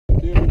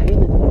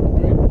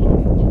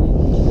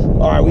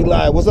Alright, we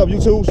live. What's up,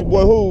 YouTube? It's your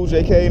boy Who's,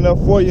 aka Enough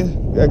For You.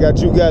 I got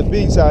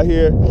JuwGotBeats out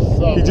here.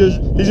 What's up, he just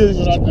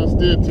what I just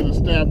did to the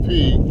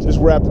Stampede. Just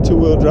wrapped the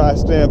two-wheel drive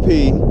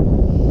Stampede.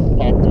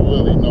 Popped the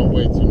wheelie, no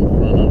weights in the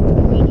front of it,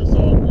 but it's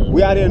all good.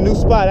 We out here in a new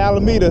spot,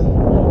 Alameda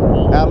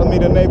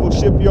Navy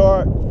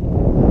Shipyard.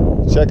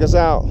 Check us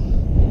out.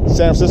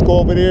 San Francisco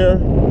over there,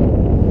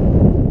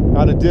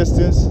 out the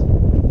distance.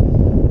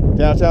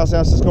 Downtown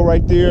San Francisco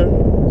right there.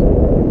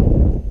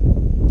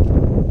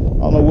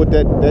 I don't know what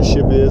that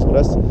ship is, but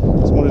that's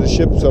one of the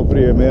ships over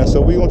there, man.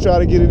 So we gonna try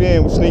to get it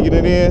in. We're sneaking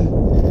it in.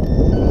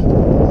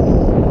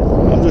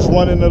 I'm just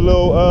running the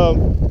little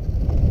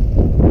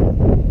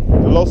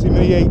the Losi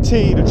Mini AT,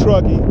 the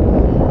truckie,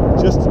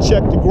 just to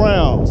check the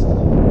grounds.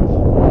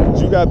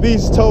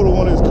 JuwGotBeats totaled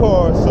one of his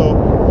cars, so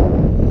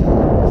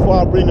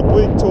before I bring the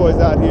big toys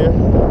out here,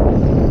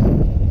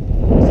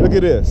 look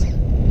at this.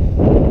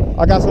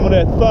 I got some of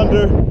that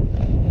Thunder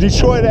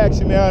Detroit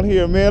action down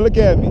here, man. Look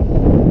at me.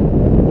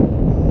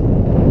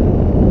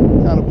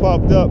 Kind of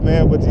pumped up,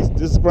 man, but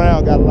this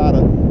ground got a lot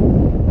of,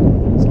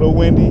 it's a little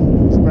windy.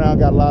 This ground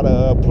got a lot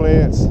of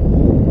plants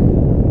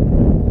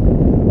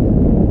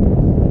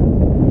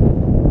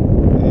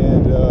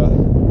and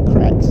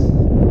cracks.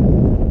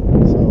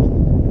 So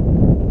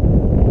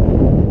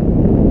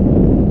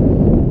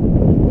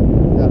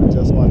gotta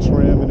adjust my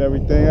trim and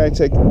everything. I ain't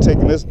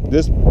taking this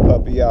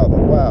puppy out in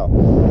a while.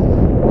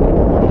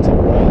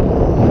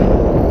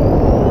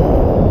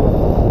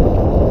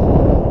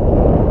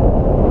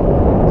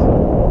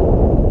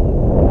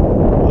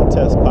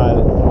 Test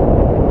pilot.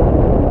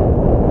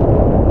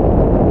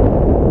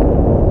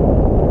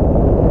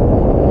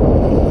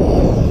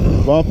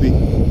 Bumpy.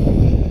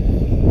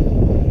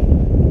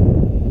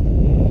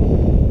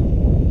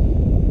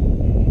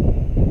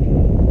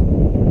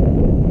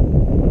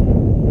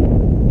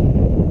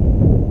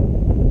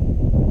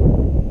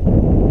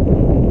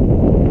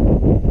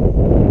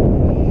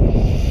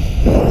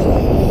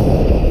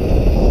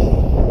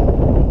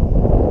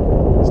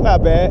 It's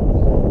not bad.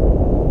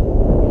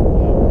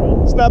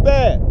 It's not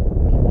bad.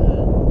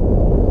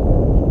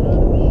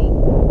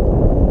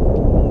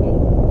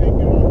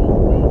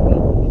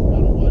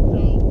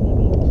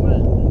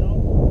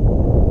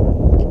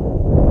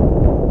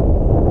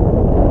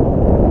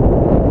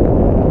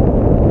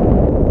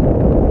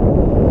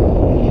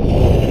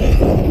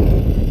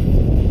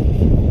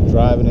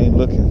 Driving ain't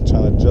looking,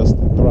 trying to adjust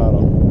the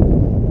throttle.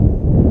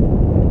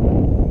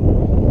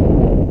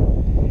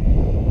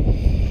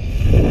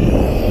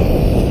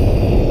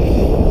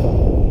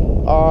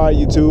 Alright,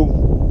 YouTube.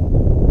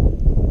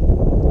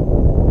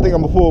 I think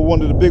I'm gonna pull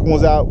one of the big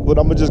ones out, but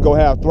I'm gonna just go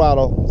half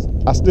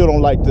throttle. I still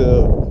don't like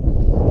the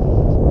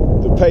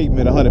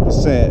pavement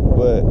 100%,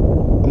 but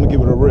I'm gonna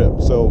give it a rip.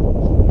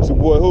 So it's your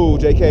boy Who,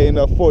 JK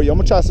Enough For You. I'm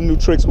gonna try some new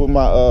tricks with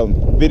my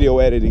video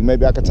editing.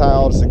 Maybe I can tie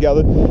all this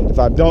together. If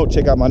I don't,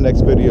 check out my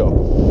next video.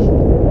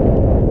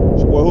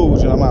 It's your boy Who,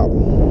 and I'm out.